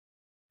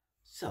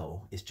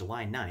So it's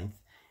July 9th,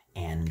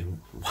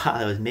 and while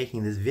I was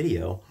making this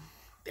video,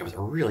 there was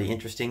a really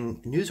interesting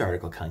news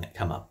article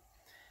come up.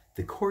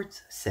 The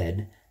courts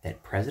said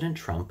that President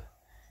Trump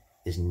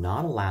is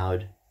not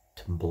allowed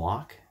to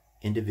block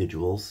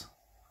individuals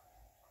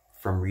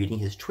from reading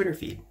his Twitter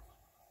feed.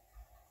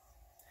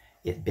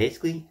 It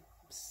basically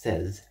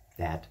says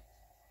that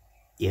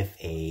if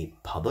a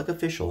public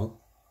official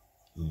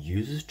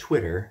uses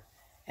Twitter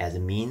as a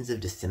means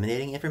of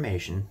disseminating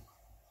information,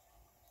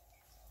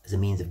 as a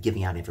means of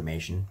giving out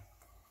information,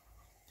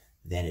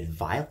 then it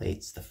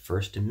violates the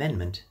First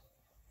Amendment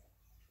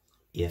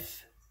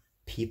if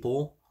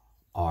people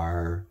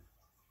are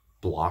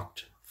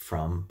blocked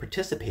from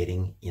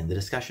participating in the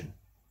discussion.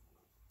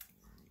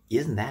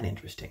 Isn't that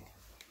interesting?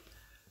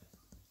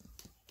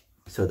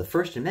 So the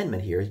First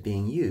Amendment here is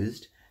being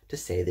used to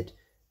say that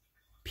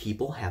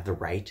people have the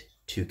right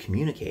to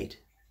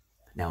communicate.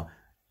 Now,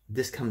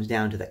 this comes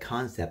down to the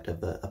concept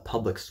of a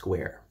public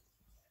square.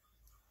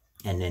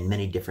 And in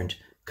many different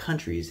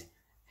countries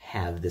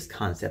have this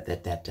concept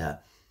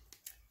that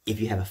if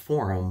you have a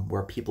forum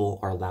where people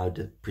are allowed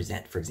to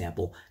present, for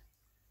example,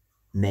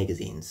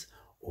 magazines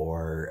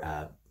or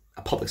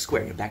a public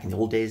square. Back in the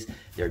old days,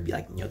 there would be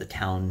the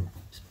town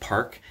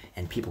park,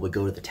 and people would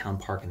go to the town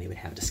park and they would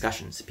have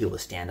discussions. People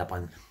would stand up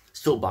on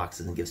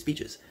soapboxes and give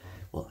speeches.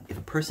 Well, if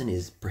a person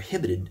is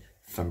prohibited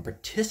from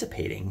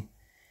participating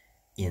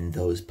in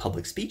those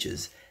public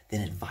speeches, then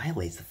it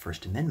violates the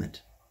First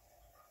Amendment.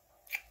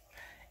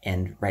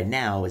 And right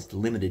now it's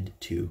limited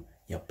to,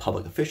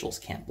 public officials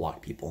can't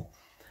block people.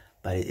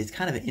 But it's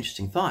kind of an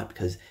interesting thought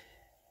because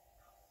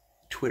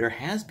Twitter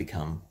has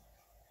become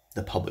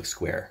the public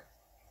square.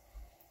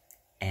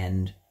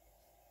 And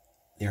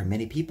there are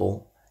many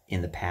people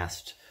in the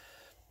past,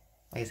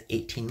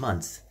 18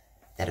 months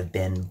that have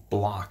been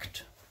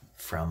blocked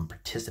from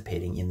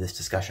participating in this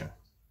discussion.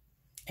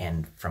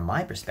 And from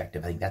my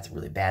perspective, I think that's a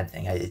really bad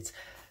thing. Is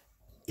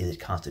it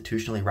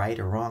constitutionally right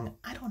or wrong?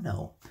 I don't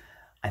know.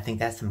 I think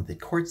that's something the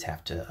courts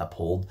have to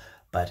uphold.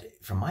 But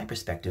from my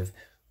perspective,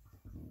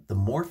 the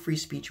more free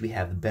speech we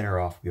have, the better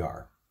off we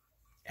are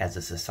as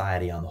a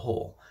society on the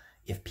whole.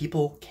 If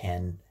people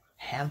can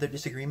have their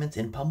disagreements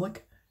in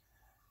public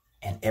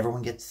and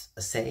everyone gets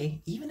a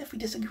say, even if we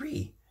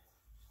disagree,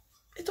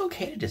 it's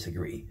okay to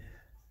disagree.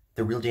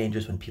 The real danger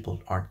is when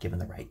people aren't given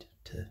the right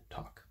to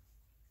talk.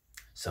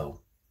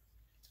 So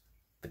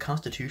the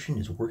Constitution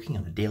is working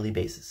on a daily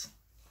basis.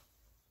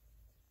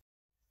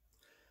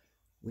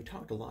 We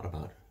talked a lot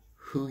about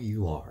who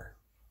you are.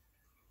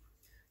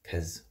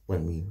 Because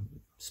when we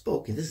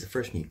spoke, and this is the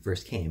first when you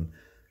first came,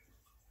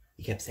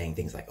 you kept saying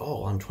things like,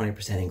 oh, I'm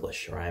 20%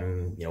 English, or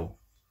I'm,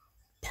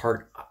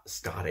 part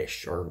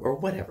Scottish, or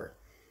whatever.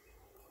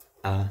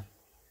 And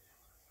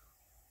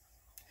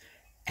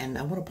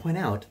I want to point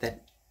out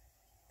that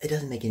it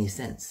doesn't make any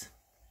sense.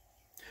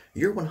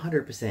 You're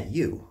 100%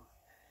 you.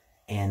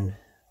 And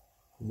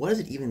what does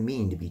it even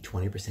mean to be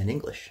 20%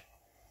 English?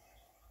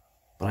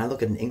 When I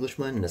look at an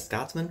Englishman and a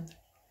Scotsman,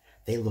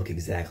 they look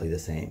exactly the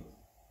same.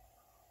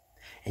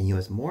 And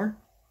what's more?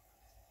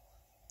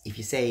 If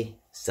you say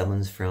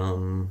someone's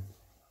from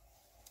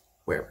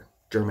wherever,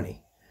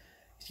 Germany,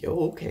 you say,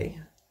 oh,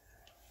 okay.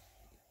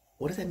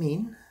 What does that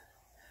mean?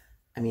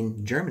 I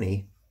mean,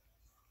 Germany,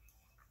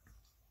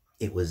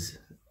 it was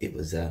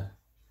the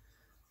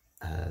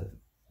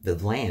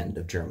land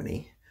of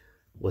Germany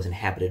was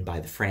inhabited by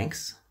the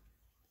Franks,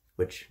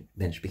 which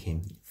then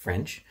became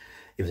French.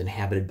 It was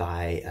inhabited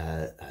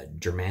by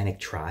Germanic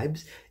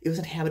tribes. It was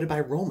inhabited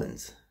by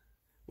Romans,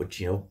 which,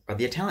 are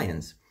the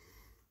Italians.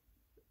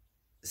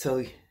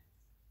 So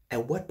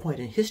at what point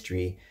in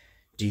history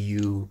do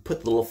you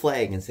put the little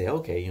flag and say,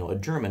 okay, a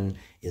German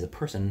is a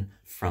person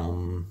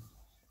from,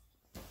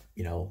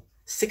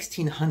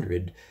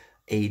 1600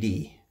 AD,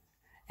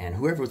 and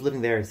whoever was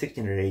living there in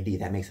 1600 AD,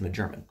 that makes him a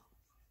German,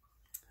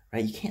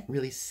 right? You can't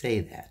really say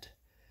that.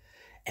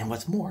 And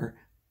what's more,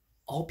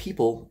 all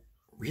people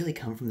really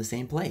come from the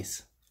same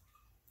place.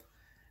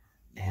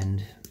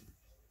 And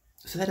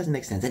so that doesn't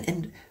make sense.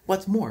 And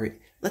what's more,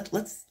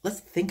 let's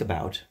think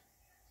about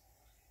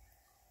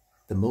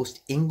the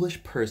most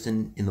English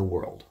person in the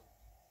world.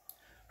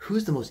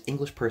 Who's the most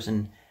English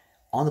person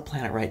on the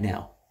planet right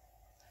now?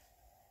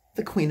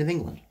 The Queen of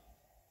England.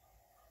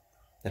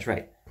 That's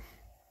right.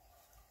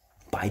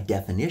 By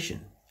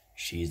definition,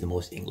 she's the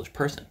most English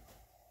person.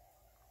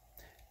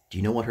 Do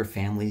you know what her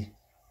family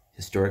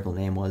historical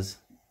name was?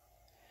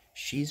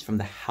 She's from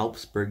the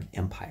Habsburg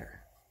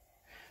Empire.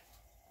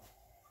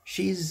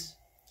 She's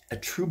a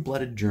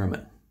true-blooded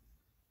German.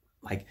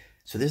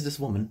 So there's this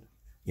woman,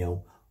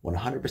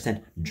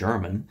 100%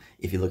 German,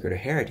 if you look at her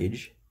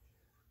heritage,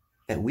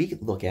 that we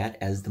could look at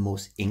as the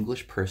most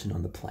English person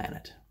on the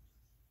planet.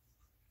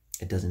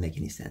 It doesn't make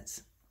any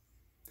sense.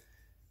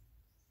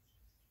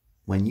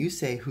 When you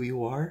say who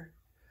you are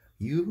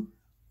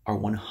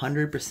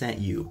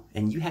 100% you,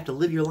 and you have to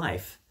live your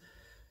life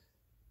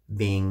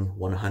being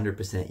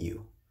 100%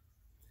 you.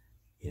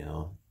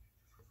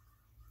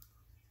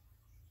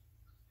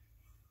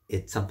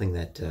 It's something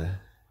that,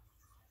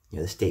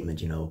 the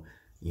statement, your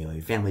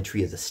family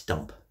tree is a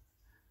stump.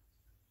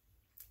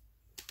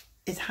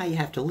 it's how you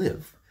have to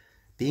live.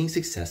 Being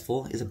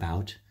successful is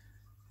about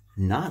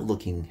not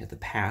looking at the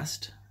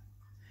past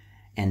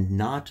and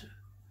not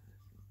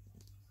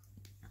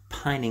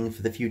pining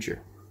for the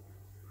future.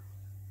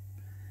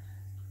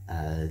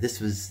 This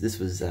was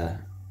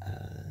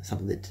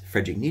something that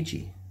Friedrich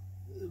Nietzsche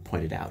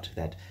pointed out,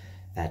 that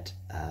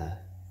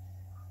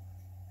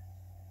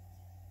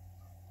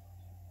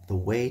the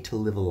way to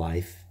live a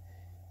life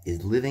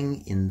is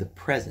living in the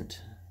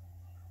present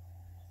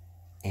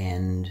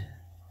and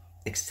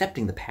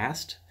accepting the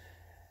past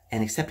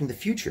and accepting the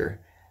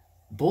future,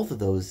 both of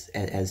those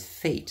as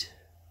fate.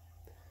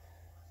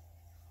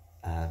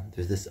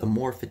 There's this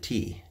amor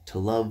fati, to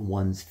love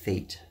one's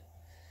fate.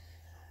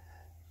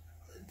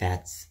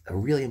 That's a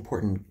really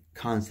important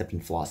concept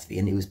in philosophy,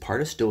 and it was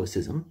part of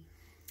Stoicism,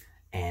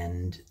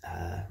 and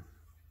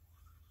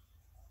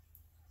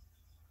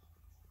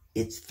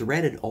it's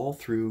threaded all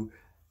through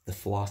the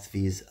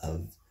philosophies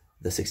of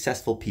the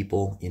successful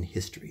people in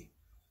history.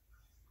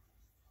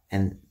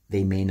 And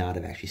they may not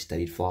have actually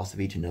studied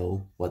philosophy to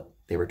know what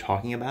they were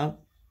talking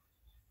about,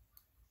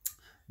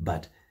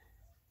 but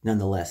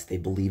nonetheless, they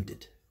believed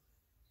it.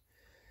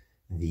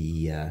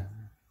 The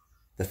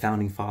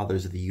founding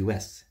fathers of the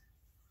U.S.,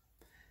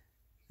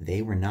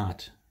 they were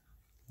not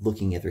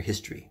looking at their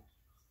history.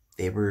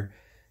 They were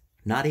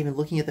not even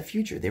looking at the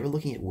future. They were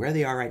looking at where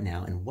they are right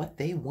now and what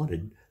they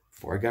wanted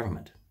for a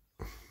government.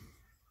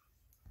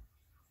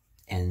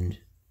 And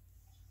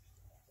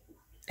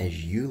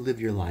as you live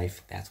your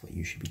life, that's what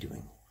you should be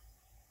doing.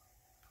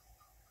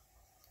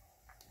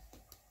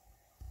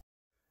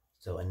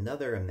 So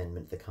another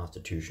amendment to the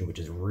Constitution, which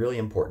is really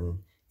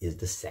important, is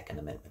the Second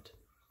Amendment.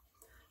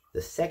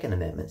 The Second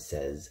Amendment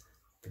says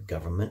the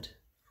government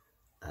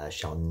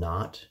shall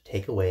not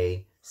take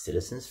away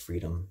citizens'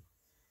 freedom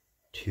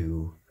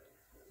to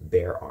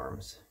bear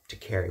arms, to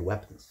carry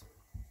weapons.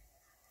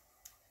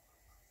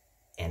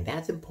 And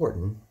that's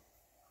important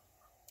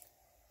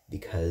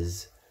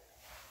because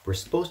we're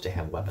supposed to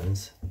have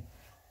weapons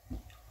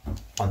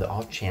on the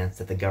off chance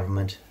that the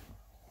government,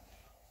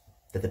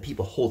 that the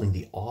people holding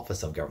the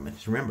office of government.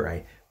 So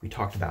remember, we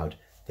talked about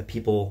the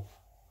people,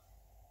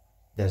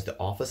 there's the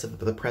office of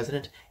the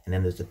president, and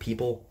then there's the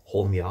people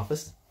holding the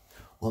office.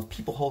 Well, if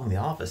people holding the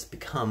office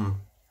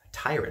become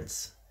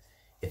tyrants,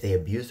 if they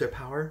abuse their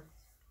power,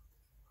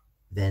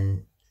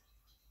 then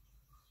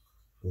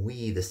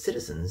we, the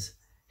citizens,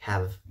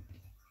 have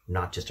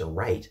not just a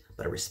right,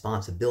 but a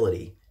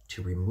responsibility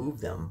to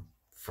remove them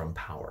from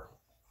power.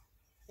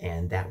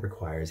 And that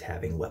requires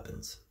having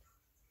weapons.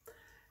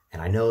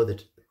 And I know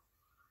that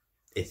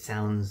it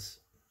sounds,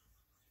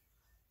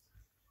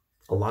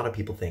 a lot of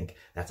people think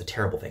that's a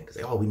terrible thing,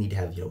 because we need to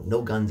have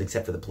no guns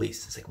except for the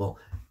police. It's like, well,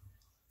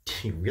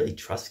 do you really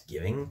trust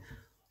giving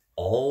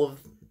all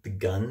of the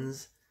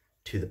guns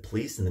to the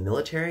police and the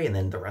military, and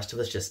then the rest of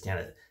us just kind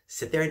of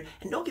sit there?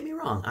 And don't get me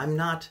wrong, I'm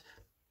not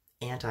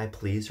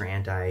anti-police or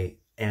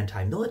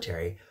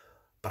anti-military,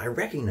 but I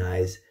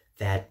recognize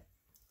that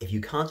if you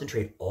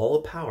concentrate all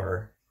the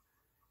power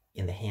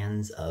in the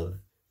hands of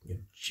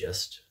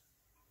just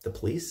the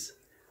police,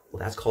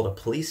 well, that's called a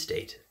police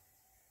state.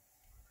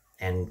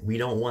 And we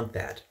don't want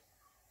that.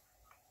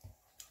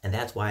 And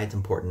that's why it's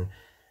important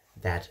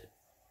that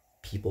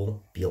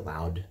people be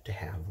allowed to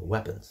have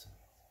weapons.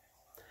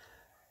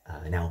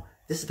 Now,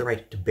 this is the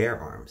right to bear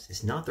arms.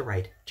 It's not the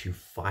right to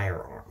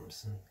fire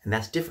arms. And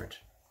that's different.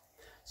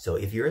 So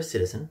if you're a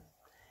citizen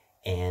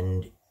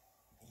and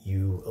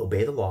you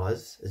obey the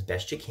laws as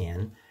best you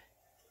can,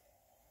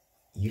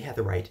 you have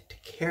the right to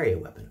carry a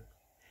weapon.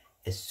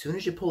 As soon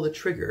as you pull the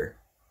trigger,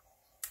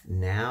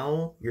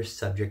 now you're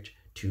subject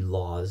to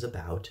laws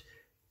about,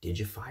 did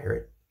you fire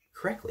it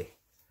correctly?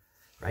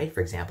 Right?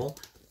 For example,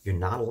 you're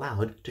not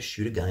allowed to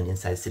shoot a gun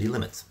inside city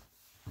limits.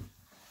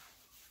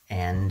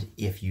 And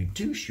if you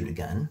do shoot a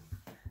gun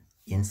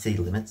in city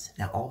limits,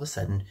 now all of a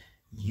sudden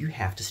you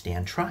have to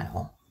stand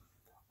trial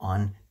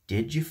on,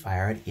 did you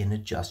fire it in a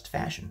just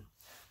fashion?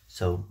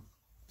 So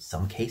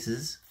some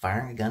cases,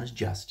 firing a gun is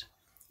just.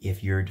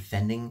 If you're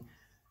defending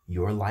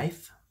your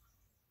life,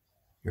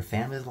 your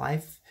family's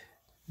life,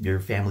 your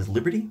family's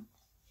liberty,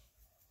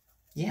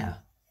 yeah,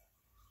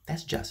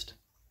 that's just.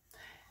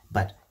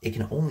 But it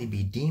can only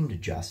be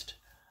deemed just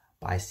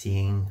by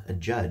seeing a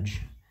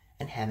judge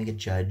and having a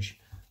judge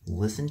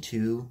listen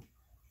to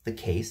the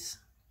case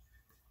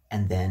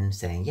and then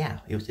saying, yeah,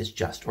 it's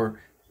just. Or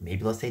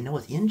maybe let's say, no,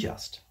 it's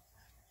unjust.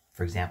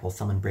 For example,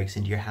 someone breaks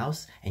into your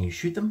house and you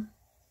shoot them.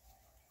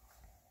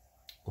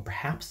 Well,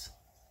 perhaps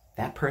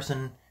that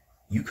person,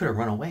 you could have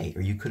run away,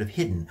 or you could have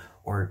hidden,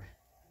 or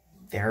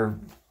they're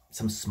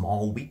some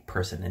small, weak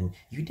person and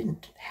you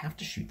didn't have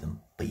to shoot them,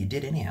 but you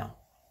did anyhow.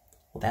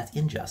 Well, that's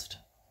unjust.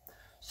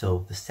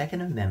 So the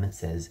Second Amendment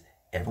says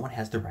everyone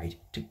has the right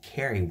to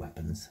carry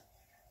weapons.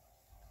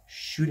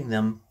 Shooting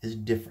them is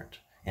different.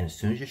 And as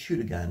soon as you shoot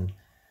a gun,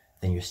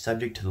 then you're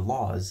subject to the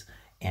laws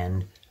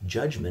and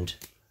judgment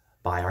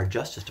by our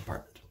Justice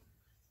Department.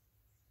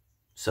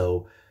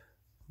 So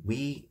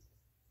we,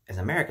 as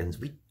Americans,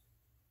 we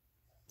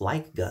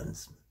like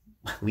guns.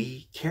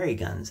 We carry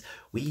guns.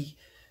 We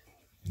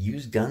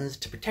use guns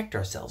to protect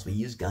ourselves. We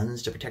use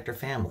guns to protect our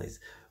families.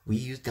 We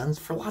use guns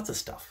for lots of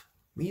stuff.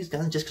 We use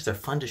guns just because they're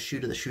fun to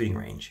shoot at the shooting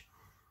range.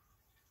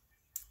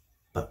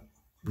 But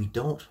we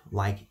don't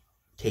like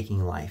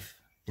taking life,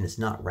 and it's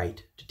not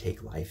right to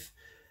take life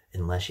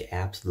unless you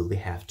absolutely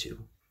have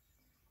to.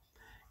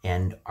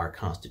 And our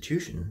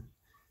Constitution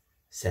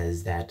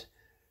says that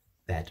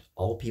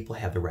all people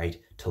have the right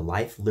to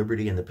life,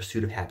 liberty, and the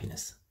pursuit of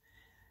happiness.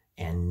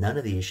 And none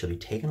of these shall be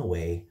taken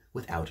away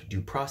without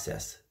due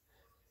process.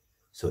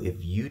 So if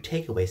you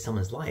take away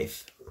someone's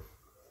life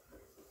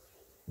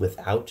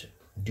without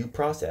due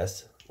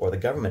process, or the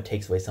government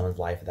takes away someone's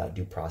life without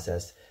due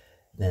process,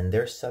 then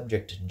they're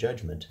subject to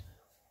judgment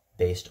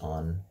based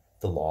on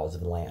the laws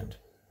of the land.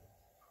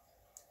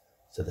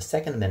 So the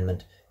Second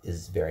Amendment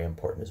is very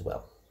important as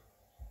well.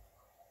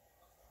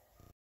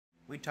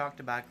 We talked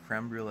about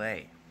creme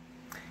brulee.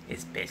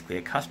 It's basically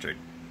a custard.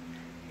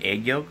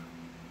 Egg yolk,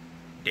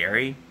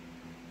 dairy,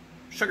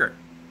 sugar.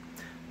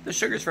 The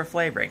sugar's for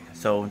flavoring.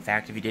 So in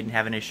fact, if you didn't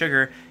have any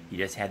sugar, you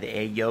just had the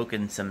egg yolk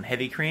and some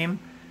heavy cream,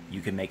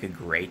 you could make a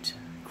great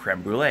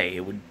creme brulee.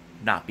 It would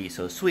not be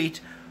so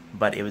sweet,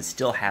 but it would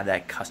still have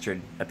that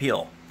custard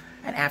appeal.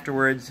 And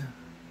afterwards,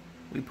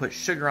 we put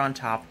sugar on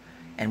top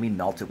and we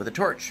melt it with a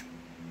torch.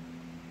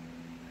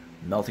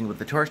 Melting with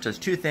the torch does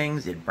two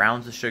things. It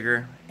browns the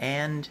sugar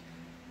and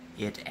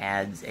it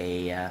adds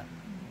a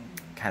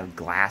kind of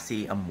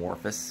glassy,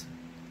 amorphous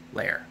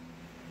layer.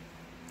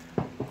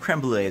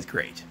 Creme brulee is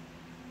great.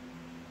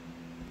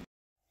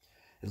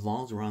 As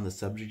long as we're on the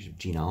subject of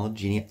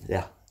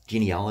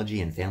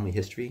genealogy and family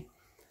history,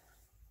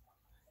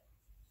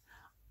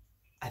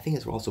 I think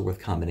it's also worth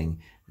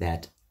commenting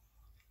that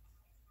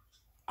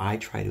I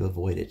try to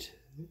avoid it,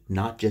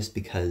 not just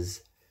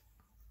because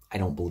I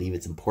don't believe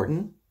it's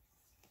important,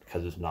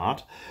 because it's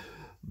not,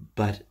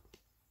 but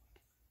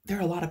there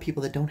are a lot of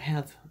people that don't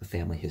have a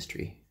family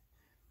history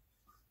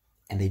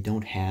and they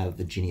don't have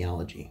the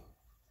genealogy.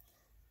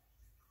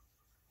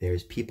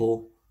 There's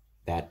people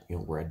that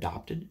were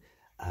adopted.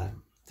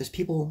 There's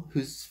people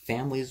whose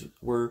families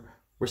were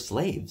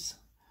slaves.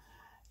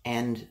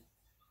 And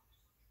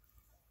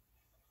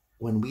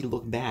when we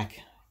look back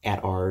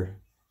at our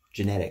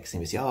genetics and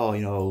we say,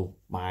 oh,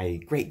 my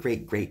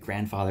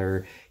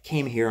great-great-great-grandfather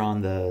came here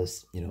on the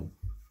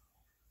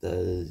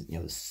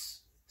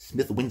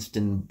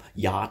Smith-Winston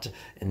yacht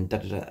and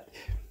da-da-da.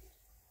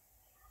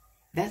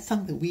 That's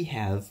something we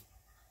have,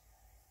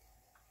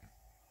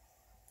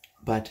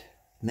 but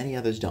many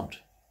others don't.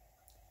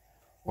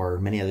 Or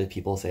many other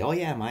people say, oh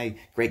yeah, my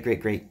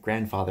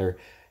great-great-great-grandfather,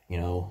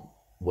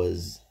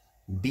 was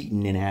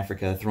beaten in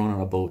Africa, thrown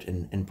on a boat,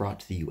 and brought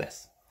to the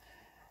U.S.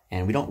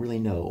 And we don't really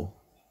know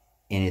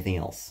anything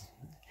else.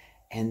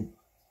 And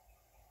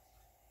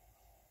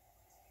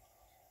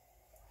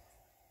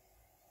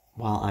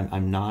while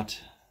I'm not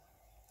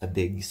a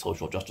big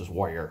social justice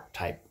warrior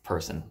type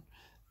person,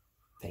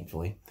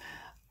 thankfully,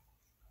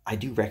 I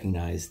do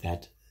recognize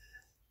that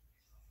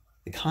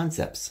the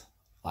concepts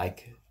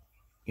like,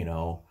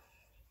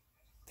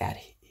 that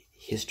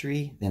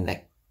history and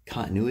that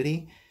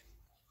continuity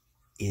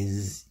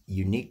is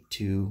unique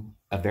to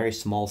a very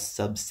small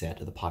subset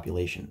of the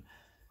population.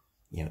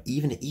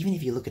 Even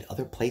if you look at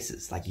other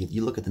places, like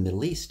you look at the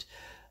Middle East,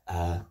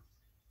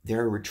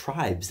 there were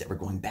tribes that were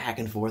going back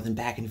and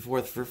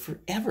forth for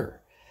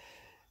forever.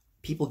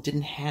 People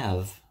didn't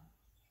have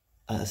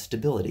a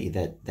stability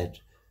that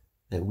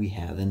we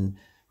have, and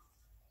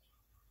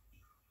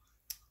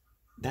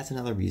that's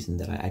another reason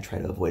that I try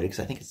to avoid it, because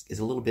I think it's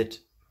a little bit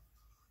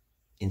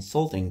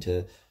insulting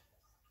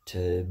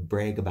to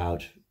brag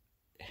about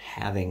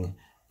having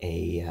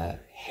a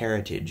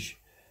heritage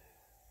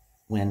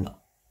when,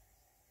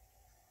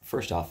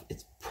 first off,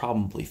 it's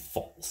probably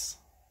false.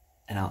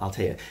 And I'll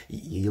tell you,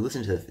 you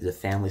listen to the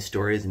family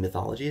stories and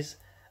mythologies,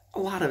 a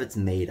lot of it's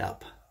made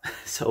up.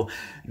 So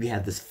we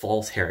have this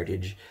false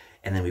heritage,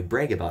 and then we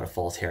brag about a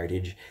false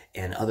heritage,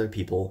 and other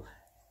people,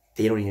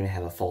 they don't even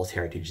have a false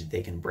heritage that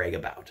they can brag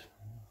about.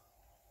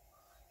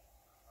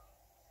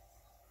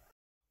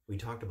 We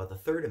talked about the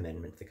Third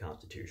Amendment to the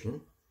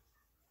Constitution,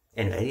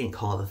 and I didn't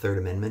call it the Third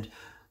Amendment,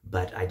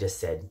 but I just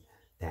said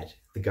that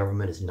the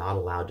government is not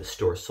allowed to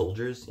store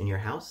soldiers in your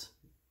house.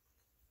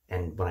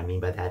 And what I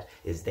mean by that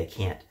is they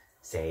can't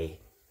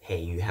say, hey,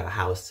 you have a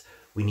house,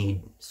 we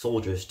need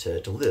soldiers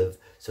to live,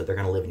 so they're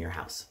going to live in your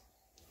house.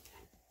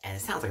 And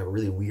it sounds like a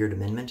really weird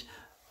amendment,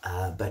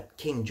 but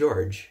King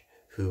George,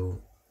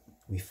 who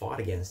we fought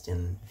against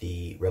in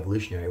the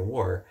Revolutionary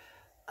War,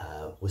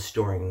 was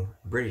storing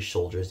British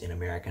soldiers in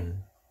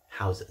American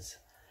houses.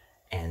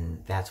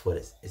 And that's what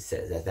it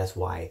says. That's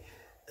why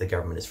the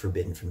government is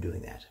forbidden from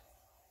doing that.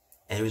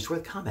 And it was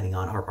worth commenting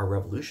on our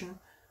revolution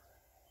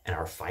and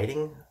our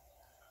fighting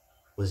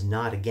was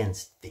not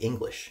against the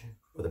English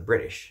or the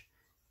British.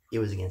 It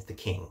was against the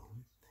king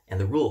and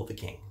the rule of the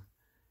king.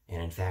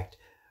 And in fact,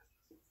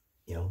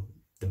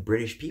 the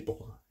British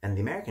people and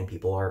the American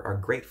people are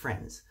great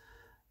friends.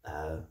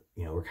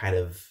 We're kind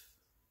of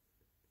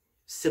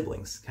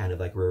siblings, kind of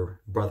like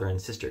we're brother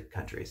and sister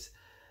countries.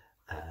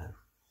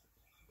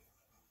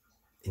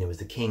 and it was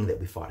the king that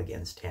we fought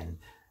against. And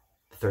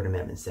the Third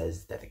Amendment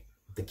says that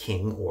the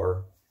king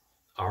or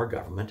our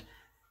government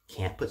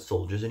can't put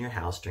soldiers in your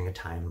house during a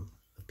time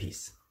of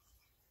peace.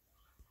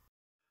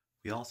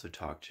 We also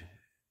talked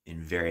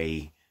in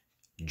very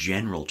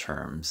general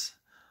terms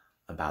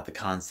about the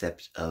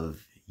concept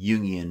of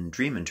Jungian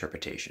dream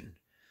interpretation.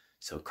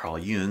 So Carl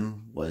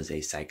Jung was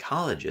a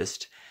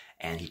psychologist,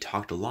 and he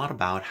talked a lot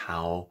about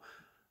how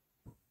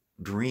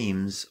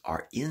dreams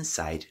are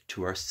insight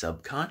to our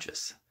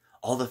subconscious.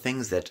 All the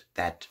things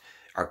that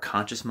our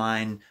conscious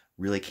mind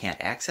really can't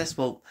access,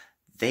 well,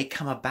 they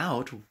come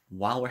about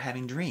while we're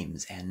having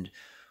dreams, and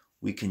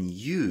we can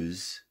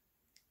use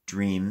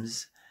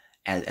dreams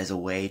as a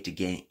way to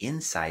gain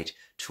insight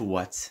to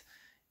what's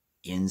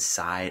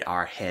inside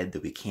our head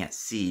that we can't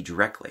see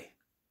directly.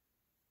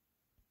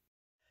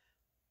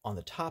 On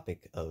the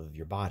topic of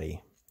your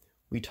body,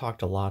 we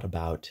talked a lot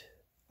about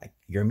like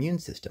your immune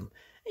system.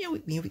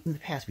 In the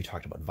past we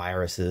talked about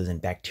viruses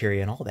and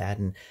bacteria and all that,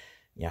 and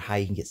how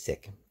you can get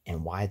sick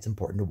and why it's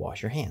important to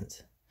wash your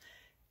hands.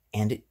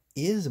 And it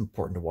is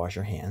important to wash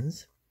your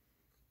hands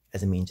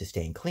as a means of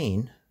staying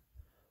clean,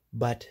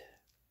 but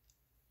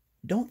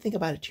don't think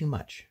about it too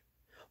much.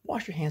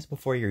 Wash your hands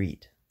before you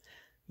eat.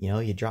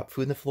 You drop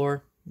food on the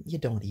floor, you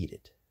don't eat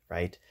it,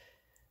 right?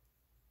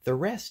 The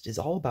rest is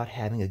all about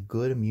having a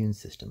good immune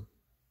system.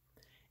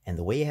 And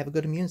the way you have a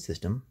good immune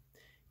system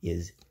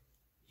is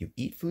you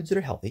eat foods that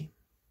are healthy,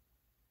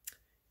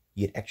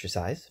 you get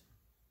exercise,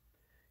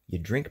 you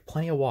drink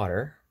plenty of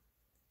water,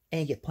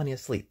 and you get plenty of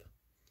sleep.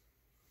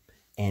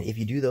 And if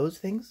you do those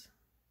things,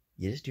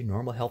 you just do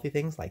normal healthy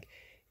things like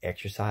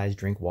exercise,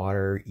 drink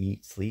water,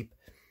 eat, sleep,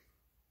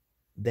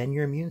 then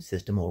your immune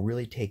system will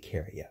really take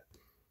care of you.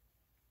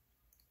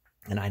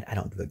 And I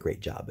don't do a great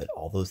job at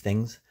all those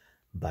things,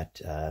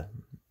 but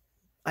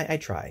I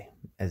try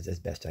as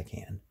best I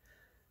can.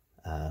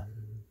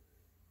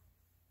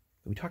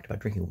 We talked about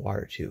drinking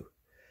water too,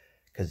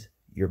 because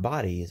your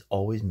body is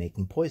always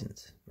making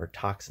poisons or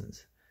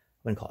toxins. I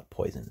wouldn't call it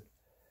poison,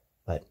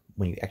 but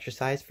when you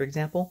exercise, for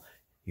example,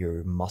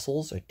 your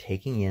muscles are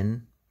taking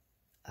in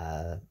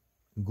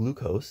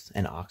glucose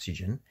and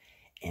oxygen,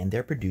 and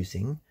they're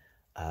producing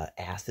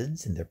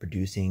acids, and they're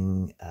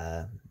producing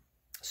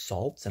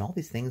salts and all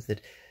these things that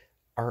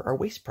are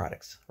waste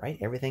products, right?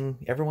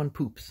 Everyone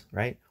poops,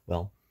 right?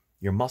 Well,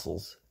 your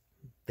muscles,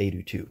 they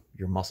do too.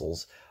 Your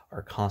muscles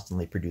are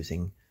constantly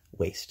producing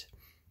waste.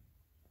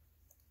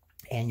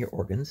 And your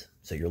organs,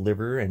 so your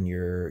liver and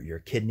your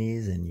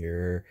kidneys and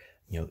your,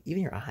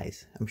 even your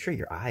eyes. I'm sure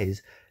your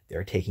eyes,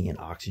 they're taking in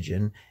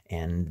oxygen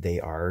and they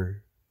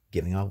are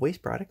giving off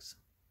waste products.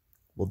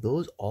 Well,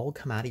 those all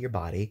come out of your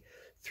body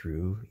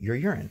through your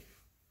urine.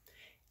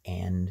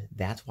 And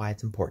that's why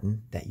it's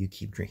important that you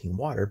keep drinking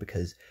water,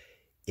 because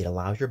it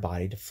allows your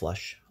body to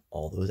flush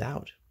all those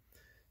out.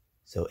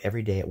 So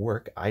every day at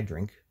work, I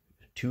drink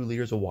 2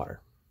 liters of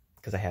water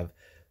because I have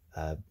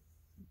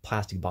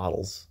plastic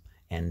bottles,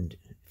 and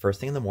first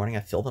thing in the morning, I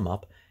fill them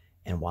up,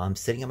 and while I'm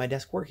sitting at my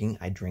desk working,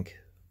 I drink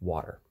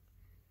water.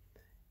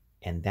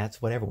 And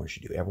that's what everyone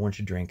should do. Everyone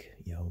should drink,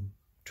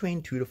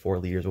 between 2 to 4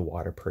 liters of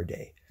water per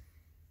day.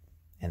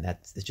 And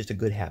it's just a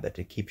good habit.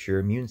 It keeps your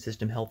immune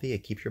system healthy.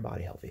 It keeps your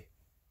body healthy.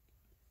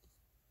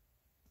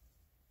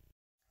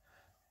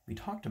 We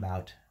talked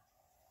about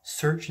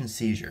search and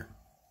seizure.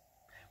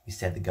 We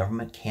said the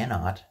government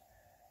cannot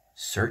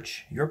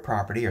search your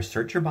property or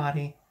search your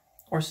body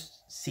or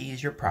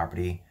seize your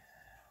property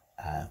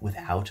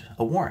without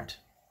a warrant.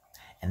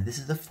 And this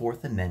is the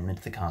Fourth Amendment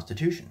to the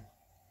Constitution.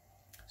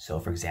 So,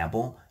 for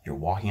example, you're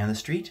walking on the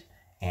street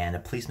and a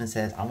policeman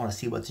says, "I want to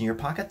see what's in your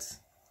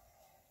pockets."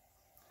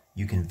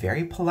 You can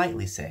very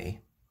politely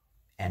say,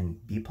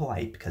 and be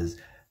polite because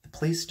the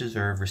police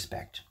deserve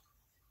respect.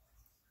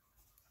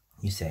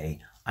 You say,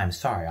 "I'm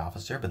sorry,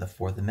 officer, but the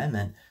Fourth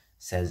Amendment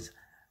says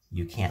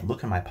you can't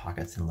look in my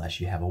pockets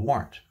unless you have a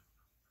warrant."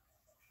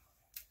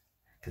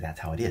 Because that's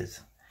how it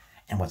is.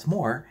 And what's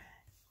more,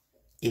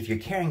 if you're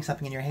carrying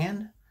something in your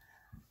hand,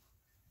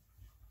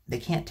 they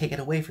can't take it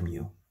away from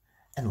you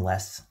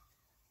unless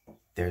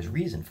there's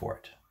reason for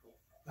it.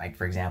 Like,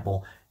 for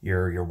example,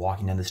 you're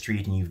walking down the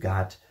street and you've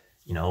got,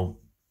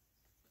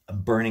 a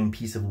burning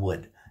piece of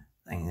wood.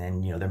 And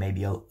then, there may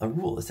be a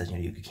rule that says,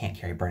 you can't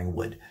carry burning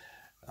wood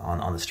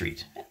on the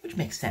street, which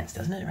makes sense,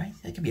 doesn't it, right?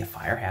 It could be a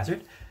fire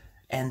hazard,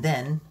 and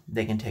then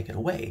they can take it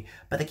away.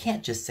 But they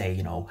can't just say,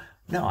 no,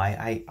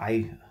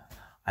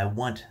 I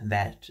want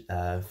that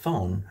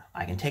phone,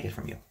 I can take it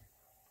from you.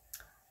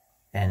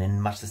 And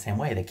in much the same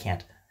way, they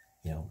can't,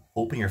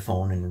 open your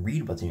phone and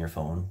read what's in your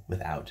phone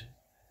without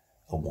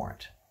a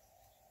warrant.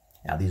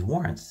 Now, these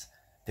warrants,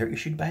 they're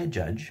issued by a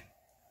judge,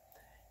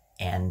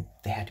 and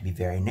they have to be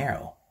very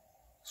narrow.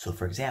 So,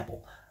 for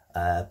example,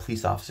 a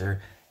police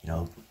officer,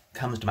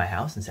 comes to my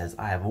house and says,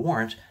 "I have a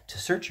warrant to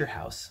search your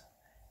house."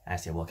 And I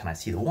say, "Well, can I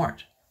see the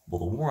warrant?" Well,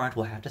 the warrant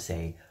will have to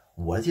say,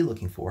 what is he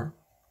looking for?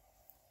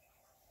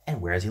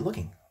 And where is he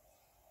looking?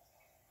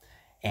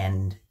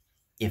 And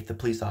if the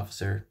police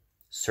officer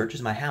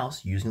searches my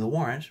house using the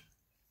warrant,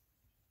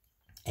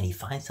 and he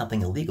finds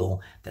something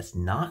illegal that's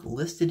not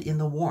listed in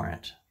the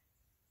warrant,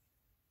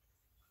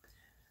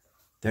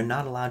 they're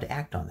not allowed to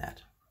act on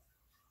that.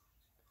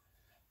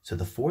 So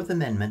the Fourth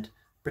Amendment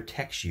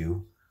protects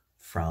you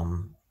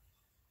from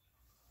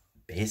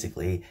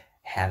basically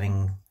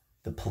having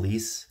the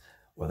police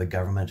or the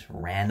government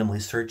randomly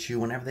search you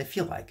whenever they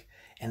feel like.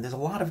 And there's a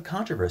lot of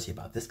controversy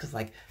about this because,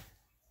 like,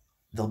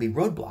 there'll be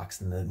roadblocks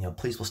and the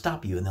police will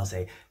stop you and they'll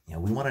say,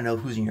 we want to know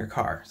who's in your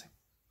car. It's like,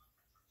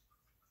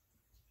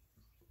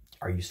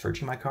 are you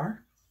searching my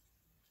car?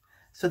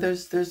 So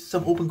there's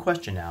some open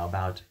question now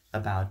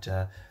about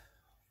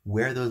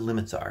where those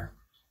limits are.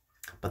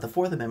 But the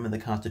Fourth Amendment of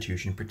the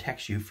Constitution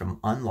protects you from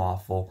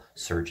unlawful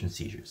search and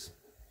seizures.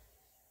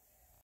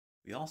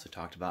 We also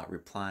talked about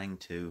replying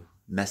to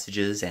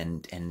messages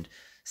and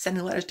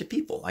sending letters to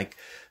people. Like,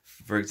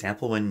 for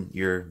example, when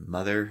your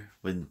mother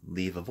would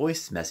leave a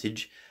voice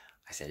message,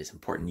 I said it's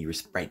important you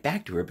write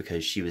back to her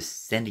because she was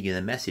sending you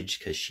the message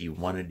because she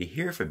wanted to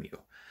hear from you.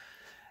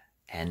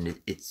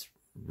 And it's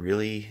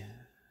really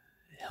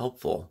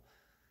helpful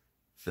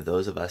for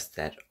those of us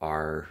that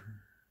are,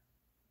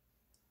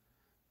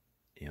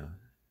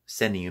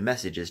 sending you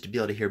messages to be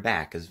able to hear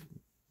back. Because,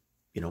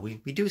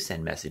 we do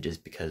send messages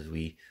because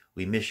we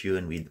miss you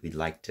and we'd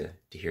like to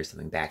hear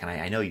something back. And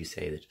I know you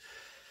say that,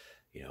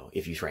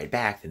 if you write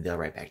back, then they'll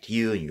write back to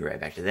you and you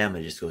write back to them,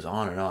 and it just goes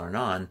on and on and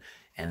on.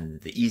 And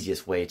the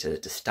easiest way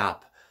to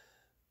stop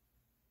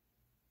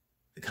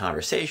the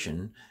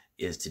conversation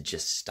is to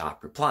just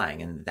stop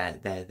replying. And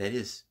that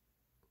is,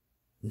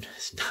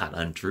 it's not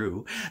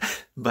untrue,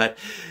 but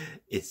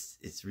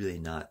it's really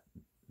not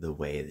the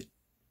way that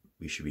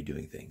we should be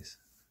doing things.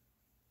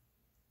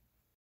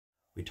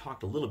 We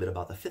talked a little bit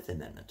about the Fifth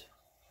Amendment.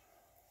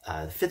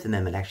 The Fifth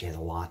Amendment actually has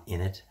a lot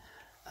in it,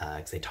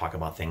 because they talk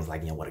about things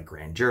like, what a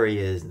grand jury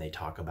is, and they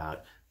talk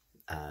about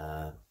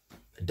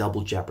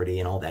double jeopardy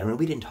and all that. I mean,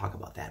 we didn't talk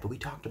about that, but we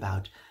talked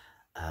about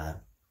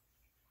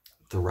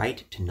the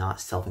right to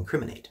not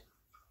self-incriminate.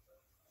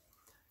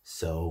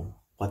 So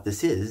what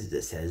this is,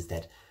 it says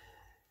that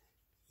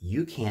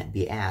you can't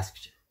be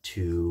asked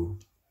to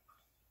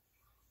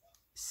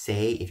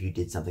say if you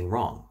did something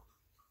wrong.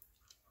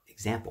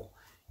 Example,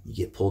 you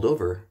get pulled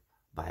over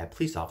by a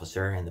police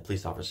officer and the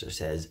police officer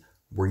says,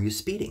 were you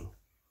speeding?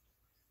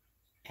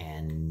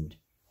 And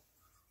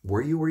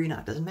were you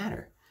not? Doesn't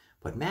matter.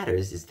 What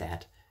matters is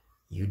that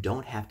you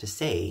don't have to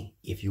say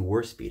if you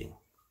were speeding.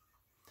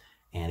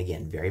 And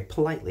again, very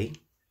politely,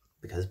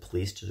 because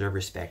police deserve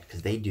respect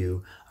because they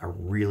do a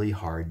really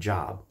hard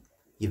job,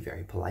 you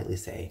very politely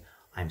say,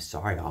 I'm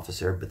sorry,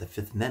 officer, but the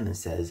Fifth Amendment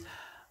says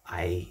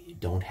I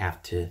don't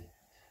have to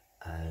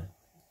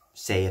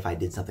say if I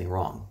did something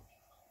wrong.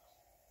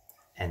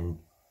 And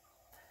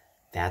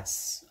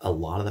that's a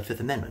lot of the Fifth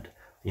Amendment.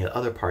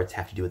 Other parts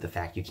have to do with the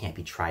fact you can't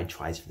be tried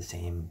twice for the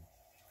same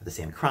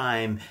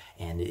crime,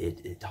 and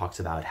it talks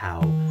about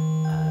how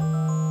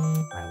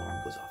my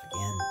alarm goes off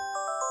again.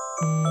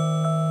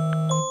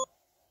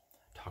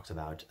 Talks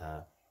about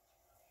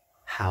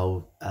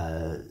how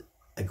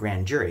a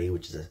grand jury,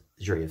 which is a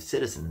jury of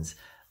citizens,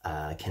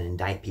 can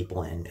indict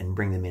people and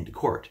bring them into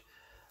court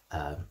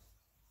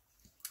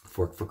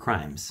for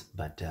crimes.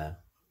 But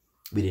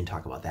we didn't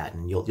talk about that,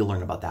 and you'll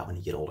learn about that when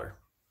you get older.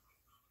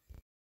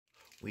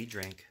 We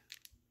drank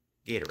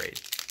Gatorade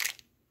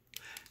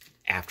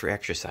after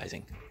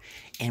exercising,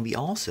 and we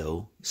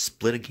also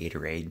split a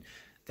Gatorade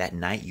that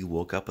night you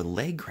woke up with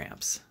leg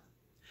cramps.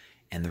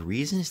 And the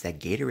reason is that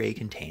Gatorade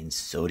contains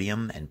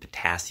sodium and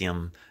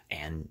potassium,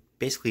 and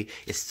basically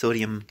it's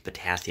sodium,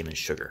 potassium, and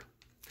sugar.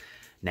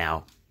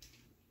 Now,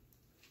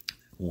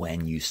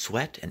 when you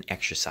sweat and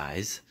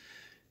exercise,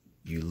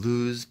 you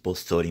lose both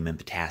sodium and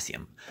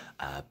potassium.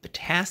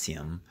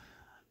 Potassium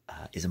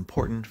is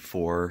important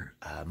for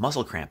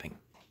muscle cramping.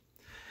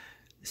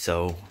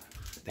 So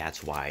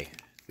that's why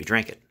we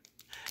drank it.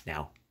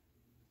 Now,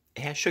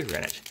 it has sugar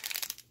in it.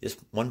 This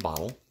one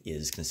bottle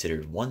is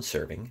considered one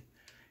serving,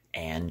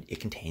 and it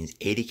contains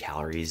 80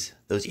 calories.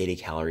 Those 80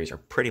 calories are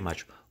pretty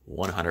much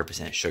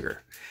 100%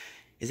 sugar.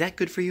 Is that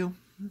good for you?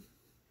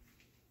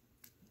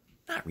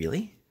 Not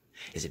really.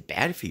 Is it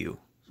bad for you?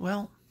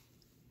 Well,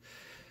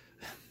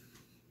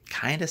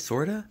 kinda,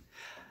 sorta.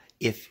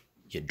 If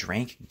you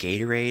drank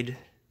Gatorade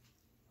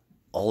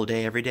all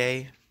day, every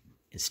day,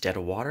 instead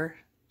of water,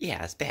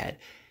 yeah, it's bad.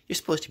 You're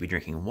supposed to be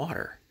drinking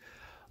water.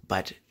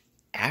 But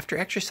after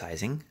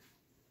exercising,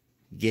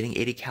 getting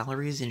 80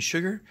 calories in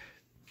sugar,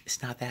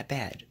 it's not that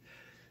bad.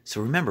 So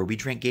remember, we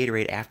drank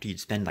Gatorade after you'd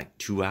spend like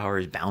 2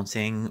 hours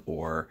bouncing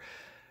or,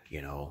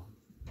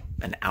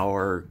 an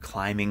hour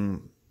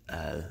climbing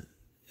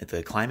at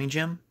the climbing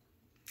gym.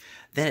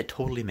 Then it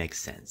totally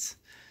makes sense.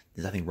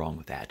 There's nothing wrong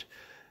with that.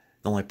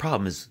 The only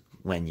problem is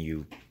when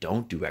you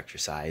don't do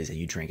exercise and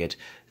you drink it,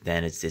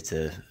 then it's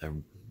a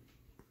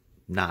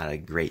not a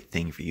great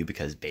thing for you,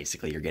 because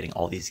basically you're getting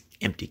all these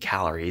empty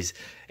calories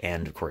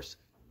and, of course,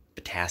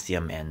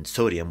 potassium and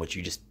sodium, which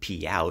you just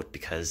pee out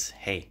because,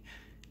 hey,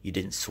 you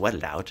didn't sweat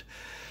it out.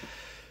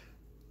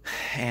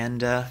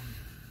 And then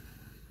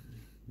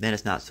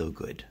it's not so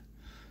good.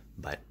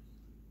 But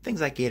things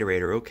like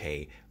Gatorade are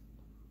okay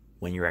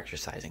when you're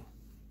exercising,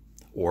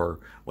 or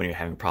when you're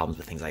having problems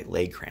with things like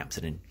leg cramps.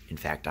 And in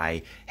fact,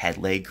 I had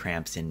leg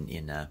cramps in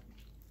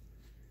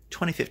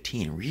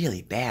 2015,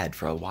 really bad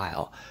for a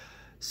while.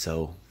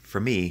 So for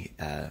me,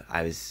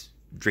 I was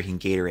drinking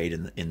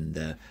Gatorade in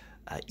the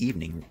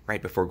evening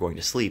right before going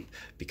to sleep,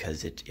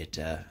 because it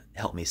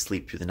helped me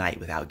sleep through the night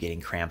without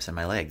getting cramps in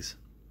my legs.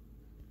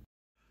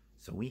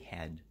 So we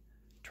had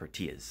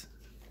tortillas,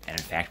 and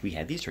in fact we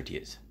had these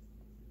tortillas.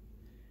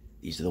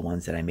 These are the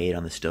ones that I made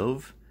on the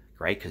stove,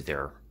 right? Because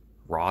they're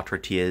raw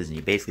tortillas, and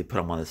you basically put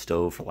them on the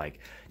stove for like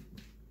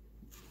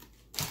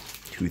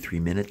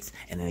 2-3 minutes,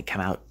 and then they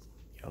come out,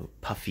 you know,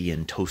 puffy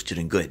and toasted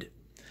and good.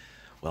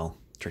 Well,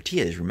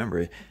 tortillas,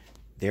 remember,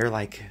 they're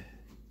like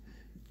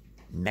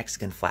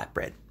Mexican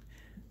flatbread,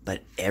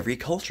 but every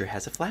culture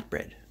has a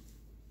flatbread,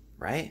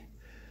 right?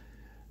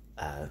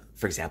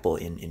 For example,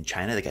 in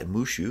China, they got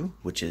mushu,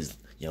 which is,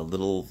 you know,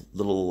 little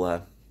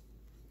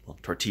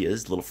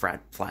tortillas, little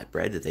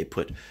flatbread that they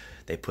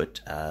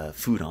put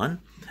food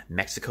on.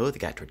 Mexico, they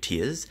got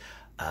tortillas.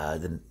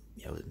 The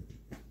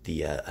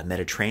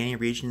Mediterranean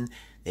region,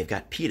 they've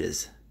got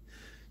pitas.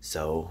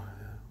 So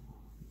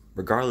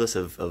regardless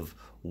of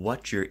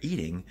what you're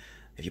eating,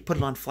 if you put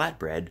it on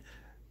flatbread,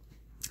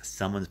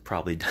 someone's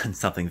probably done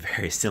something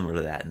very similar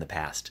to that in the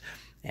past,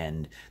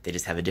 and they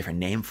just have a different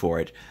name for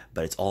it,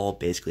 but it's all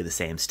basically the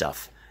same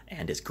stuff,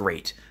 and it's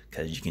great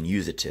because you can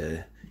use it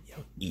to, you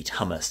know, eat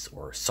hummus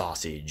or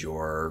sausage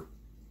or,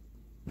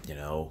 you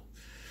know,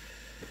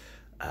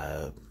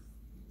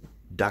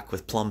 duck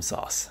with plum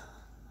sauce.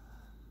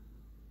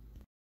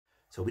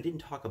 So we didn't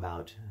talk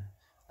about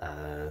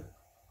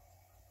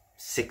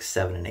 6,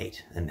 7, and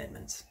 8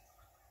 amendments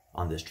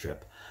on this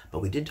trip,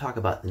 but we did talk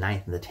about the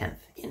 9th and the 10th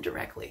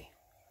indirectly.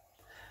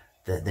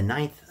 The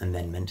 9th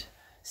Amendment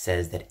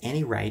says that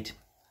any right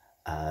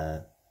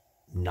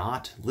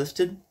not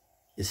listed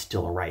is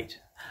still a right.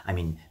 I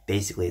mean,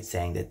 basically it's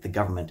saying that the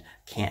government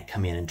can't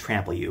come in and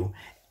trample you.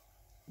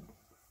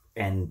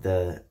 And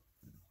the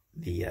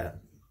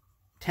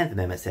 10th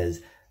Amendment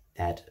says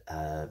that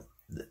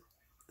the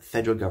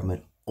federal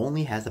government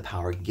only has the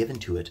power given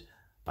to it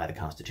by the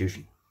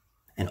Constitution.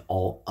 And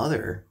all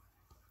other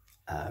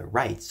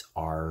rights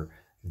are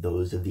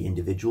those of the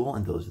individual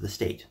and those of the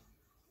state.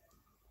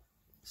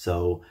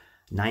 So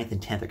 9th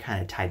and 10th are kind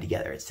of tied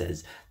together. It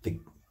says the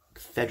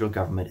federal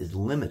government is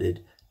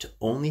limited to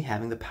only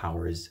having the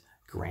powers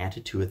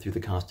granted to it through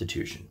the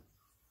Constitution.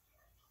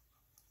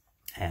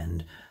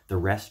 And the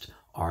rest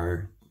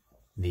are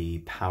the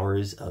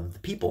powers of the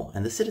people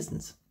and the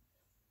citizens.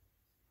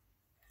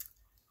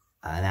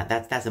 And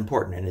that's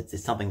important, and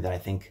it's something that I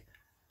think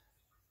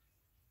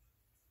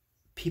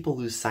people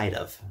lose sight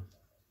of.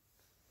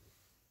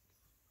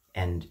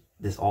 And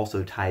this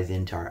also ties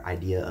into our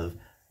idea of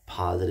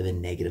positive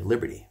and negative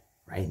liberty,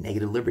 right?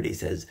 Negative liberty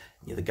says,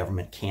 you know, the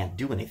government can't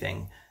do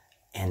anything,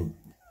 and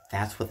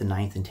that's what the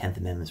 9th and 10th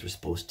Amendments were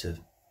supposed to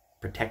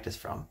protect us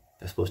from.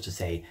 They're supposed to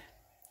say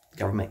the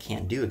government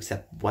can't do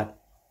except what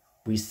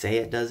we say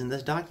it does in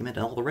this document,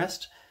 and all the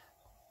rest,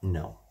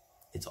 no.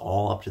 It's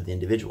all up to the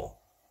individual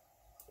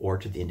or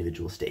to the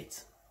individual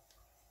states.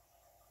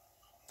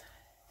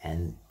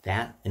 And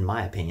that, in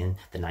my opinion,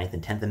 the 9th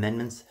and 10th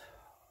Amendments,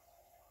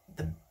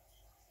 the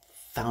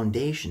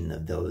foundation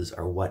of those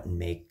are what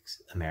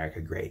makes America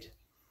great.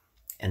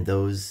 And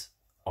those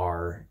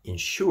are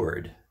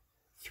ensured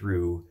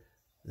through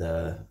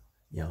the,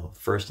 you know,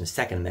 First and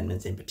Second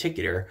Amendments in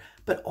particular,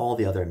 but all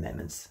the other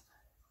amendments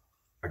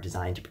are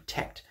designed to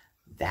protect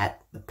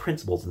that, the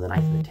principles of the 9th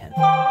and the 10th,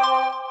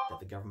 that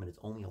the government is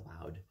only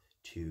allowed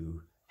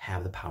to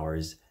have the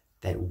powers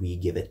that we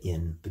give it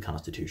in the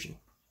Constitution.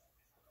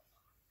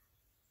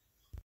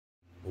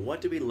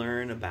 What did we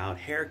learn about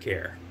hair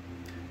care?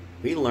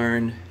 We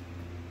learned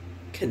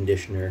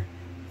conditioner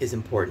is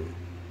important.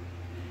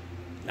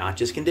 Not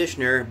just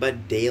conditioner,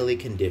 but daily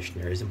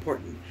conditioner is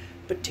important,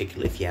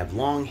 particularly if you have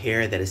long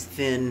hair that is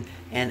thin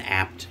and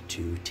apt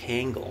to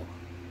tangle.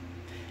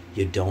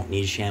 You don't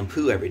need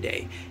shampoo every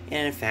day,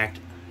 and in fact,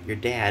 your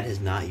dad has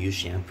not used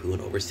shampoo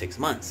in over 6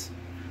 months.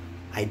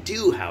 I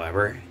do,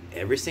 however,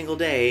 every single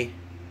day,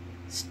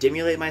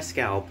 stimulate my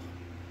scalp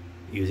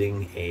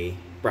using a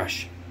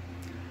brush.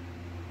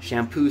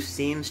 Shampoo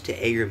seems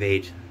to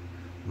aggravate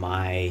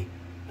my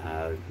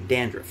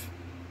dandruff,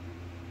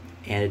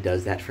 and it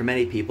does that for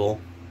many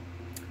people.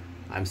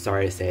 I'm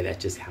sorry to say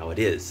that's just how it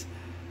is.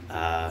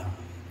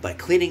 But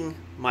cleaning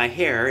my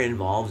hair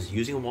involves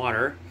using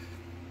water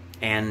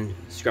and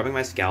scrubbing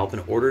my scalp in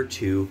order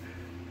to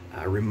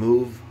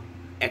remove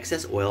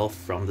excess oil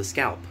from the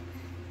scalp.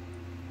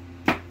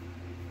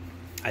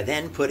 I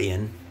then put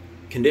in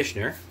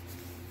conditioner.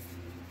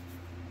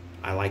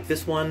 I like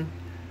this one.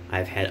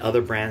 I've had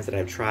other brands that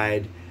I've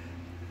tried,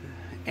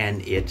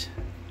 and it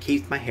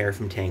keeps my hair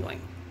from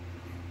tangling.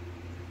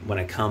 When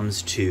it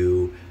comes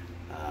to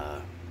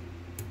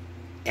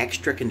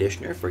extra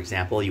conditioner, for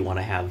example, you want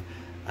to have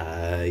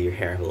your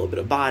hair have a little bit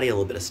of body, a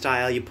little bit of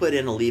style, you put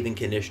in a leave-in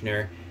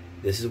conditioner.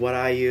 This is what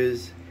I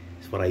use.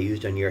 This is what I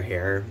used on your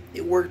hair.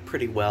 It worked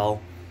pretty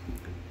well.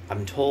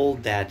 I'm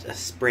told that a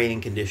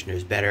spraying conditioner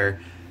is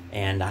better.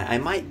 And I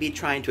might be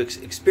trying to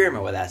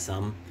experiment with that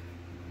some,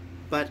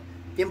 but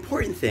the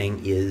important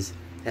thing is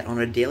that on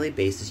a daily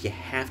basis you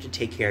have to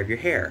take care of your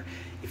hair.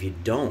 If you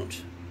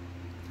don't,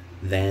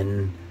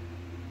 then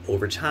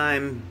over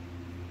time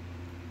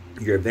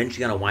you're eventually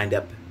going to wind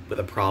up with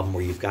a problem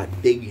where you've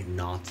got big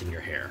knots in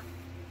your hair.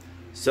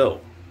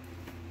 So,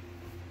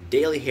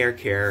 daily hair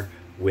care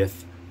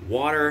with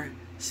water,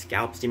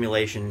 scalp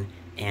stimulation,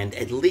 and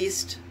at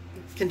least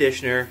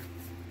conditioner,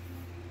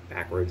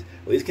 backwards,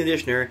 at least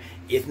conditioner,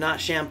 if not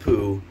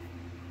shampoo,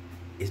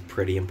 is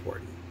pretty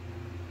important.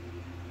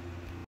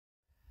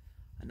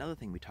 Another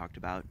thing we talked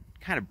about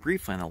kind of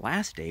briefly on the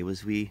last day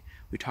was we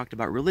talked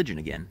about religion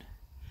again.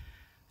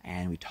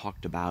 And we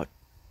talked about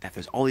that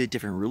there's all these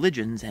different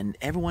religions and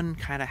everyone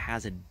kind of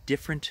has a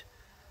different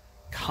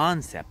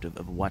concept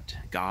of what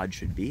God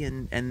should be,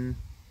 and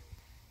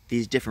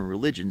these different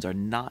religions are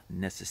not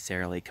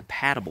necessarily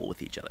compatible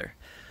with each other.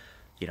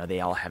 You know,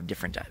 they all have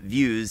different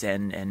views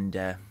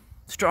and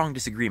strong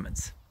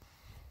disagreements.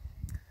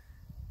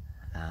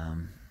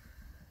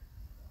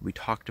 We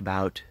talked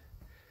about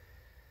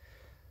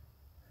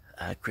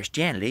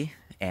Christianity,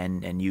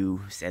 and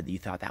you said that you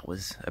thought that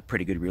was a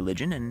pretty good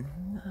religion, and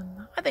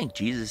I think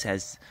Jesus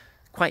has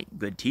quite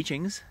good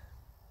teachings.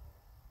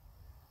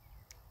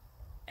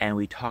 And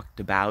we talked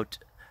about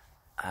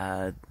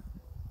the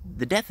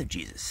death of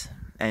Jesus,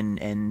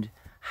 and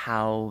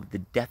how the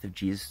death of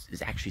Jesus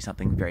is actually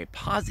something very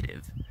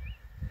positive.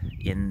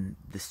 In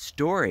the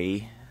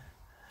story,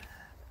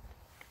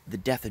 the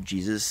death of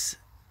Jesus,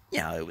 you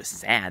know, it was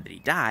sad that he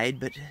died,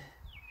 but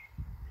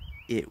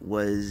it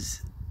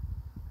was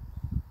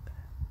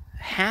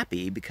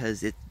happy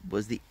because it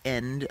was the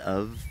end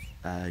of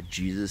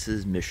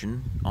Jesus'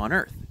 mission on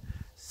earth.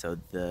 So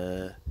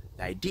the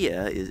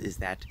idea is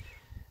that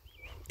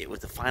it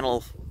was the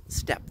final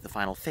step, the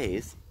final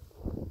phase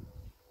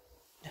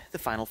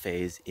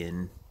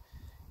in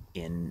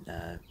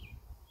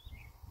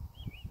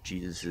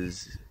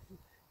Jesus's,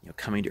 you know,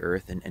 coming to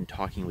earth and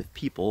talking with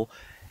people,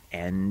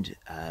 and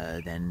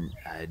then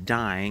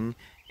dying,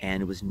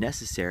 and it was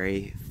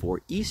necessary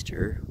for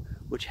Easter,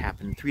 which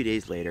happened 3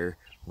 days later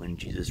when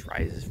Jesus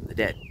rises from the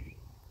dead.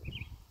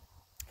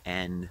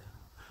 And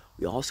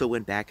we also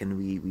went back and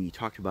we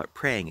talked about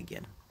praying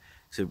again.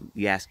 So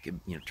we asked, you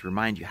know, to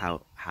remind you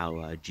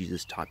how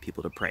Jesus taught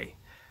people to pray.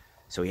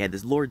 So he had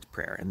this Lord's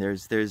Prayer, and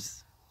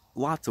there's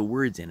lots of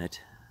words in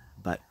it,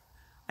 but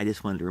I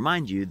just wanted to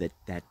remind you that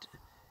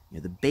you know,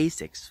 the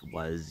basics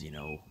was, you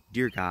know,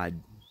 dear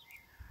God,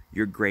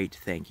 you're great,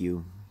 thank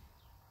you.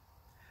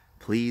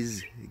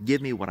 Please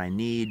give me what I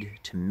need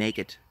to make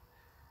it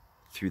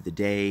through the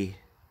day.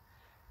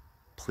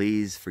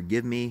 Please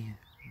forgive me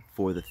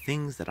for the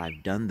things that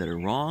I've done that are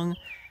wrong,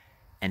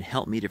 and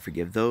help me to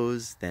forgive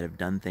those that have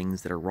done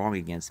things that are wrong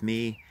against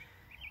me,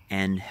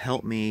 and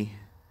help me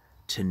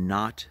to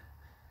not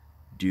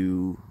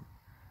do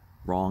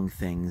wrong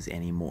things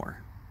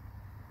anymore.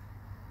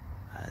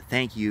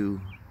 Thank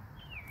you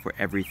for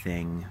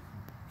everything.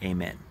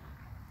 Amen.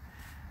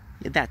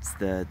 Yeah, that's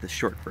the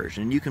short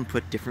version. You can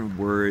put different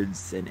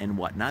words and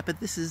whatnot, but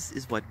this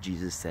is what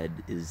Jesus said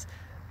is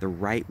the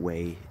right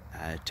way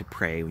to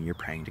pray when you're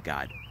praying to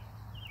God.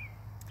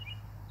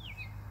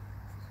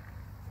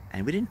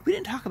 And we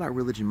didn't talk about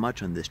religion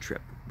much on this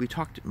trip. We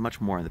talked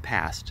much more in the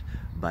past,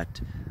 but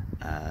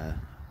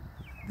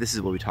this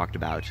is what we talked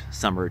about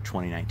summer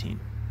 2019.